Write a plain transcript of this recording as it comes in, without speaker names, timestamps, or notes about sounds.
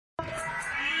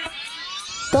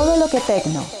Todo lo que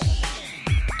tecno.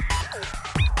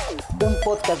 Un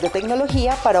podcast de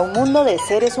tecnología para un mundo de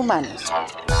seres humanos.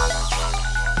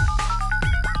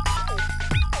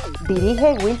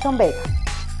 Dirige Wilson Vega.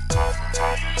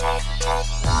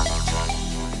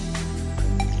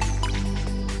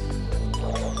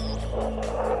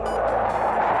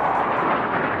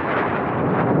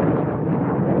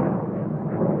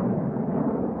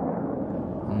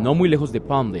 No muy lejos de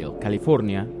Palmdale,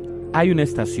 California, hay una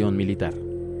estación militar.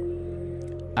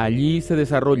 Allí se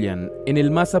desarrollan, en el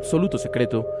más absoluto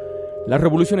secreto, las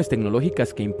revoluciones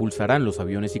tecnológicas que impulsarán los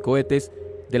aviones y cohetes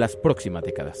de las próximas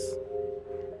décadas.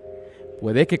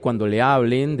 Puede que cuando le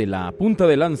hablen de la punta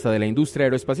de lanza de la industria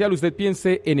aeroespacial usted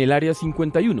piense en el Área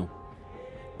 51,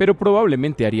 pero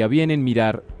probablemente haría bien en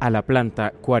mirar a la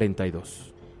Planta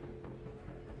 42.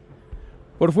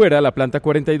 Por fuera, la Planta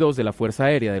 42 de la Fuerza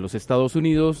Aérea de los Estados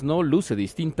Unidos no luce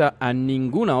distinta a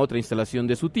ninguna otra instalación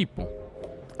de su tipo.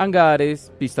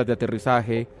 Hangares, pistas de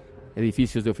aterrizaje,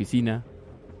 edificios de oficina.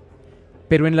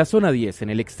 Pero en la zona 10, en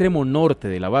el extremo norte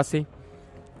de la base,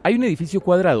 hay un edificio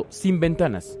cuadrado, sin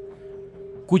ventanas,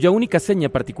 cuya única seña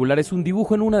particular es un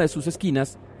dibujo en una de sus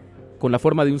esquinas con la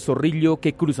forma de un zorrillo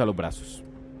que cruza los brazos.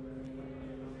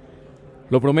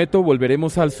 Lo prometo,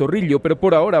 volveremos al zorrillo, pero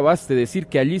por ahora baste decir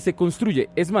que allí se construye,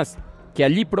 es más, que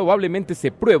allí probablemente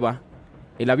se prueba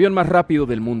el avión más rápido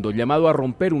del mundo, llamado a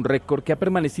romper un récord que ha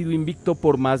permanecido invicto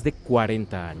por más de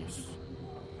 40 años.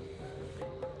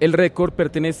 El récord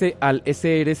pertenece al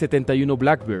SR-71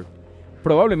 Blackbird.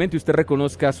 Probablemente usted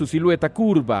reconozca su silueta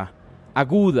curva,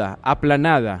 aguda,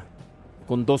 aplanada,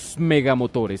 con 2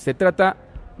 megamotores. Se trata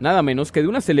nada menos que de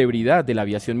una celebridad de la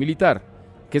aviación militar,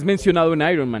 que es mencionado en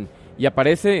Iron Man, y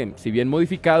aparece, si bien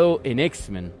modificado, en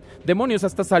X-Men. Demonios,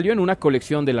 hasta salió en una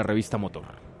colección de la revista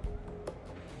Motor.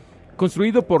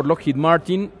 Construido por Lockheed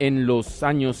Martin en los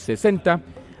años 60,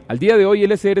 al día de hoy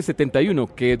el SR-71,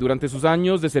 que durante sus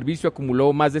años de servicio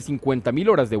acumuló más de 50.000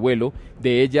 horas de vuelo,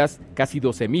 de ellas casi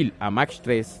 12.000 a Mach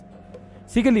 3,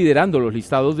 sigue liderando los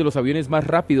listados de los aviones más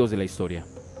rápidos de la historia.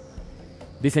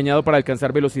 Diseñado para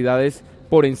alcanzar velocidades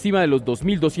por encima de los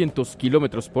 2.200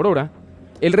 km por hora,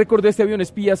 el récord de este avión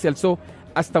espía se alzó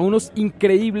hasta unos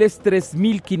increíbles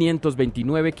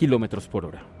 3.529 km por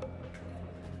hora.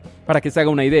 Para que se haga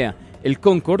una idea, el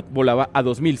Concorde volaba a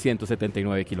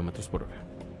 2.179 km por hora.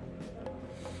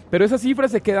 Pero esas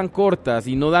cifras se quedan cortas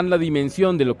y no dan la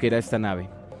dimensión de lo que era esta nave.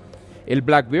 El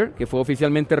Blackbird, que fue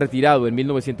oficialmente retirado en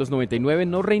 1999,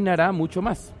 no reinará mucho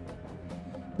más.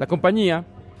 La compañía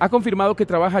ha confirmado que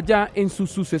trabaja ya en su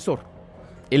sucesor,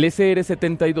 el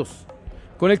SR-72,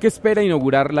 con el que espera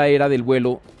inaugurar la era del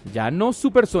vuelo ya no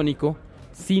supersónico,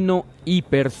 sino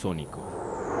hipersónico.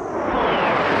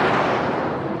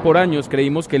 Por años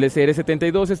creímos que el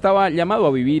SR-72 estaba llamado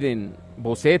a vivir en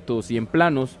bocetos y en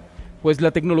planos, pues la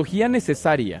tecnología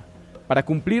necesaria para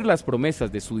cumplir las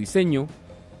promesas de su diseño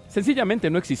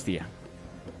sencillamente no existía.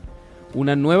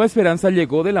 Una nueva esperanza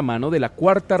llegó de la mano de la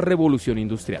cuarta revolución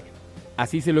industrial.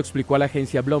 Así se lo explicó a la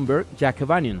agencia Bloomberg Jack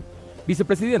Vanian,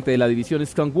 vicepresidente de la división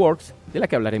Skunk Works, de la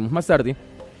que hablaremos más tarde,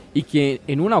 y que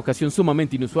en una ocasión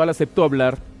sumamente inusual aceptó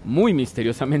hablar, muy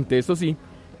misteriosamente eso sí,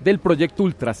 del proyecto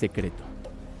ultra secreto.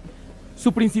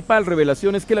 Su principal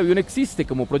revelación es que el avión existe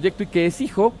como proyecto y que es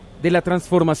hijo de la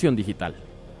transformación digital.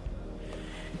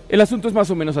 El asunto es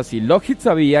más o menos así. Lockheed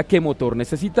sabía qué motor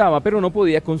necesitaba, pero no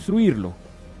podía construirlo.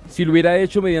 Si lo hubiera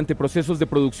hecho mediante procesos de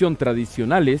producción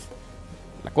tradicionales,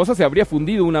 la cosa se habría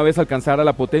fundido una vez alcanzara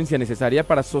la potencia necesaria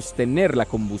para sostener la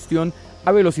combustión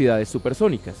a velocidades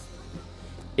supersónicas.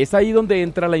 Es ahí donde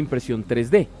entra la impresión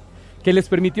 3D, que les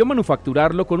permitió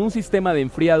manufacturarlo con un sistema de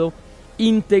enfriado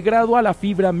integrado a la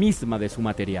fibra misma de su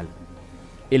material.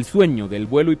 El sueño del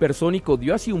vuelo hipersónico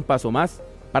dio así un paso más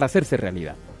para hacerse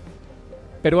realidad.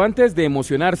 Pero antes de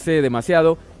emocionarse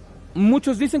demasiado,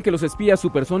 muchos dicen que los espías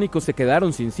supersónicos se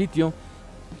quedaron sin sitio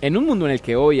en un mundo en el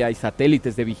que hoy hay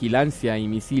satélites de vigilancia y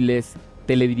misiles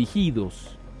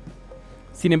teledirigidos.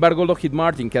 Sin embargo, Lockheed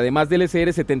Martin, que además del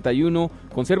SR-71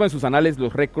 conserva en sus anales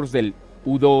los récords del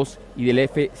U-2 y del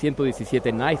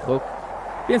F-117 Nighthawk,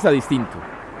 piensa distinto.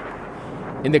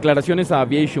 En declaraciones a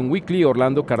Aviation Weekly,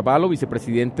 Orlando Carvalho,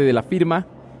 vicepresidente de la firma,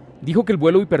 dijo que el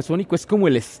vuelo hipersónico es como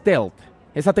el stealth,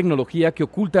 esa tecnología que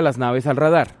oculta las naves al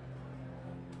radar.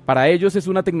 Para ellos es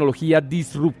una tecnología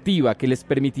disruptiva que les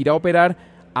permitirá operar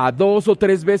a 2 o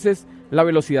 3 veces la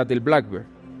velocidad del Blackbird.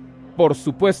 Por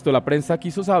supuesto, la prensa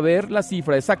quiso saber la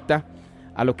cifra exacta,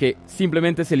 a lo que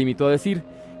simplemente se limitó a decir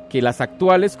que las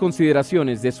actuales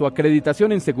consideraciones de su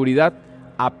acreditación en seguridad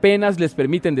apenas les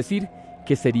permiten decir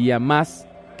que sería más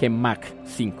que Mach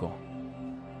 5.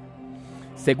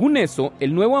 Según eso,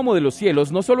 el nuevo amo de los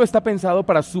cielos no solo está pensado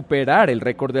para superar el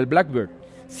récord del Blackbird,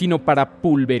 sino para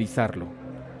pulverizarlo.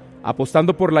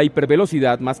 Apostando por la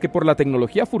hipervelocidad más que por la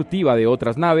tecnología furtiva de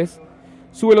otras naves,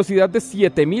 su velocidad de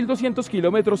 7.200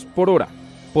 km por hora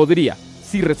podría,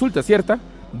 si resulta cierta,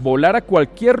 volar a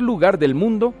cualquier lugar del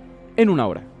mundo en una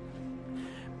hora.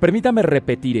 Permítame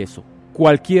repetir eso,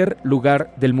 cualquier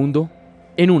lugar del mundo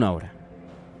en una hora.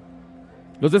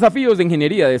 Los desafíos de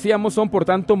ingeniería, decíamos, son por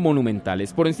tanto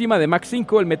monumentales. Por encima de Mach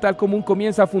 5 el metal común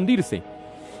comienza a fundirse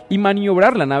y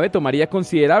maniobrar la nave tomaría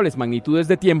considerables magnitudes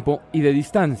de tiempo y de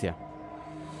distancia.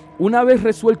 Una vez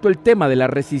resuelto el tema de la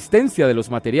resistencia de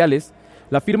los materiales,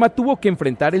 la firma tuvo que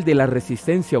enfrentar el de la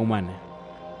resistencia humana.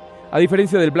 A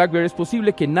diferencia del Blackbird, es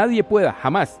posible que nadie pueda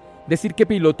jamás decir que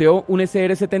piloteó un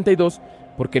SR-72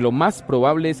 porque lo más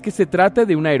probable es que se trate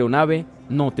de una aeronave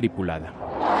no tripulada.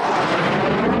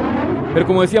 Pero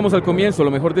como decíamos al comienzo,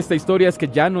 lo mejor de esta historia es que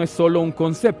ya no es solo un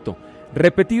concepto.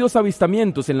 Repetidos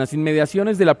avistamientos en las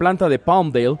inmediaciones de la planta de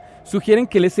Palmdale sugieren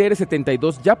que el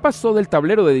SR-72 ya pasó del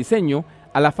tablero de diseño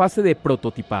a la fase de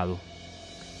prototipado.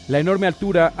 La enorme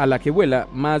altura a la que vuela,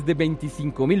 más de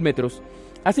 25.000 metros,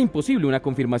 hace imposible una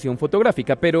confirmación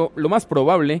fotográfica, pero lo más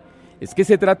probable es que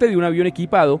se trate de un avión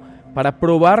equipado para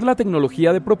probar la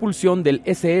tecnología de propulsión del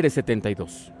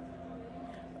SR-72.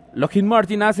 Lockheed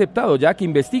Martin ha aceptado ya que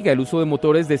investiga el uso de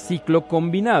motores de ciclo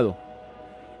combinado,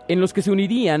 en los que se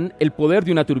unirían el poder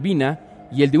de una turbina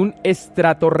y el de un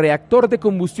estratorreactor de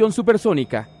combustión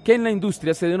supersónica, que en la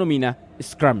industria se denomina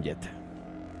scramjet.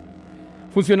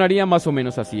 Funcionaría más o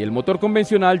menos así: el motor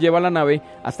convencional lleva a la nave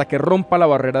hasta que rompa la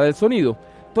barrera del sonido,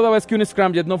 toda vez que un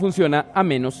scramjet no funciona a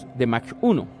menos de Mach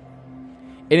 1.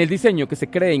 En el diseño que se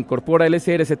cree incorpora el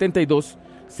SR-72,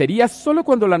 sería solo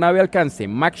cuando la nave alcance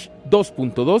Mach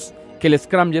 2.2 que el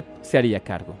scramjet se haría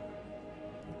cargo.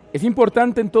 Es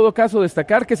importante en todo caso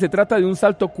destacar que se trata de un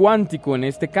salto cuántico en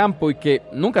este campo y que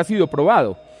nunca ha sido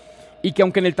probado, y que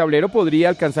aunque en el tablero podría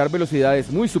alcanzar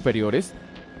velocidades muy superiores,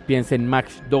 piensa en Mach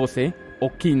 12 o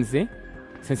 15,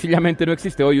 sencillamente no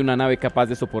existe hoy una nave capaz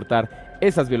de soportar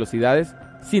esas velocidades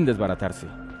sin desbaratarse.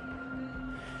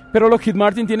 Pero Lockheed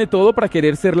Martin tiene todo para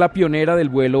querer ser la pionera del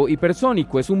vuelo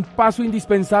hipersónico. Es un paso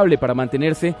indispensable para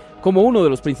mantenerse como uno de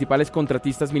los principales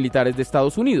contratistas militares de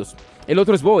Estados Unidos. El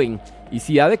otro es Boeing, y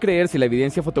si ha de creerse la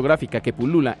evidencia fotográfica que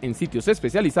pulula en sitios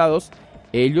especializados,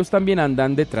 ellos también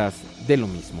andan detrás de lo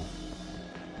mismo.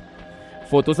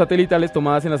 Fotos satelitales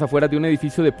tomadas en las afueras de un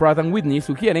edificio de Pratt & Whitney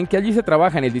sugieren que allí se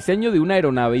trabaja en el diseño de una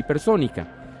aeronave hipersónica.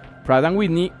 Pratt &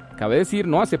 Whitney, cabe decir,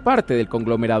 no hace parte del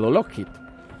conglomerado Lockheed.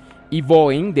 Y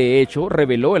Boeing, de hecho,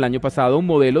 reveló el año pasado un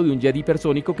modelo de un jet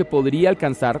hipersónico que podría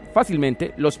alcanzar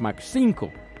fácilmente los Mach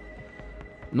 5.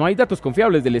 No hay datos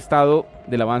confiables del estado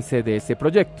del avance de ese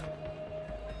proyecto.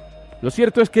 Lo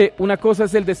cierto es que una cosa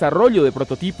es el desarrollo de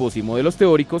prototipos y modelos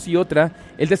teóricos y otra,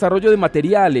 el desarrollo de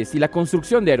materiales y la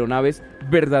construcción de aeronaves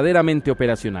verdaderamente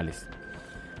operacionales.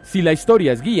 Si la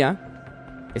historia es guía,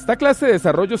 esta clase de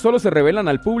desarrollos solo se revelan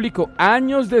al público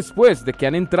años después de que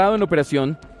han entrado en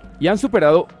operación y han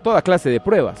superado toda clase de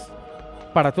pruebas.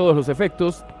 Para todos los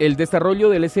efectos, el desarrollo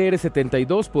del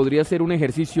SR-72 podría ser un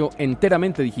ejercicio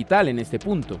enteramente digital en este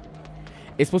punto.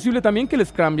 Es posible también que el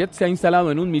scramjet sea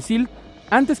instalado en un misil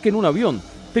antes que en un avión,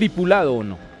 tripulado o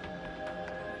no.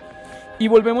 Y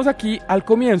volvemos aquí al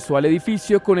comienzo, al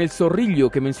edificio con el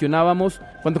zorrillo que mencionábamos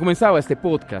cuando comenzaba este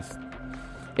podcast.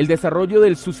 El desarrollo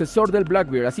del sucesor del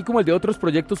Blackbird, así como el de otros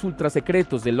proyectos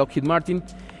ultrasecretos de Lockheed Martin,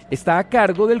 está a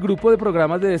cargo del grupo de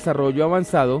programas de desarrollo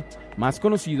avanzado más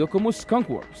conocido como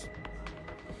Skunkworks.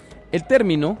 El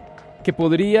término, que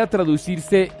podría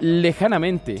traducirse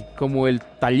lejanamente como el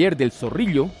taller del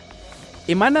zorrillo,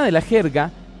 emana de la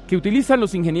jerga que utilizan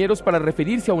los ingenieros para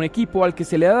referirse a un equipo al que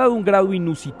se le ha dado un grado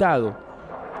inusitado,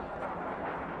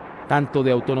 tanto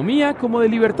de autonomía como de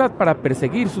libertad para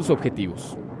perseguir sus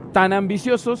objetivos, tan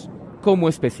ambiciosos como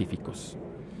específicos.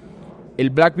 El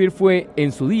Blackbird fue,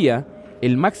 en su día,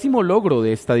 el máximo logro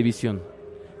de esta división,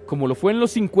 como lo fue en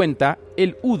los 50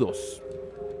 el U-2.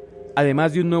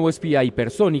 Además de un nuevo espía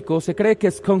hipersónico, se cree que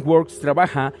Skunkworks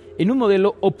trabaja en un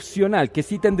modelo opcional que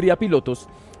sí tendría pilotos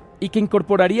y que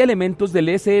incorporaría elementos del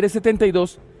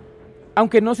SR-72,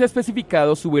 aunque no se ha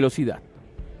especificado su velocidad.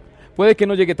 Puede que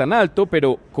no llegue tan alto,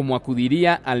 pero como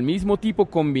acudiría al mismo tipo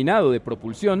combinado de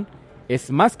propulsión, es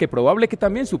más que probable que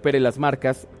también supere las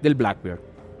marcas del Blackbird.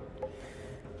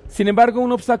 Sin embargo,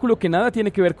 un obstáculo que nada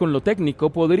tiene que ver con lo técnico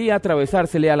podría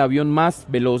atravesársele al avión más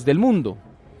veloz del mundo.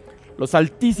 Los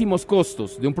altísimos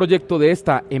costos de un proyecto de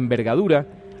esta envergadura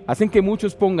hacen que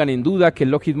muchos pongan en duda que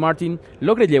Lockheed Martin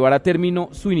logre llevar a término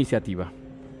su iniciativa.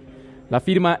 La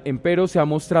firma, empero, se ha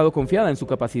mostrado confiada en su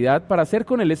capacidad para hacer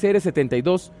con el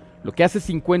SR-72 lo que hace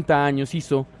 50 años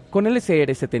hizo con el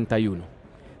SR-71.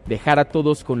 Dejar a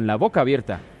todos con la boca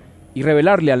abierta y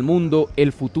revelarle al mundo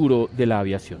el futuro de la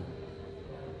aviación.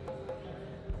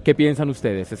 ¿Qué piensan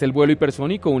ustedes? ¿Es el vuelo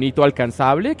hipersónico un hito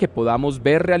alcanzable que podamos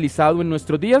ver realizado en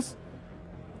nuestros días?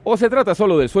 ¿O se trata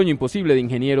solo del sueño imposible de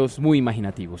ingenieros muy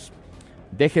imaginativos?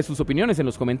 Deje sus opiniones en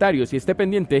los comentarios y esté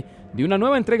pendiente de una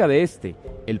nueva entrega de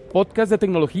el podcast de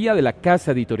tecnología de la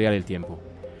casa editorial El Tiempo.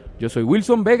 Yo soy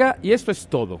Wilson Vega y esto es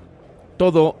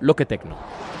Todo lo que tecno.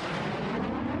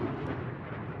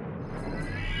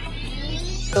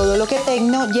 Todo lo que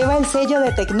tecno lleva el sello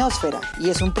de Tecnósfera y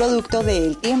es un producto de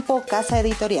El Tiempo, casa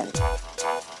editorial.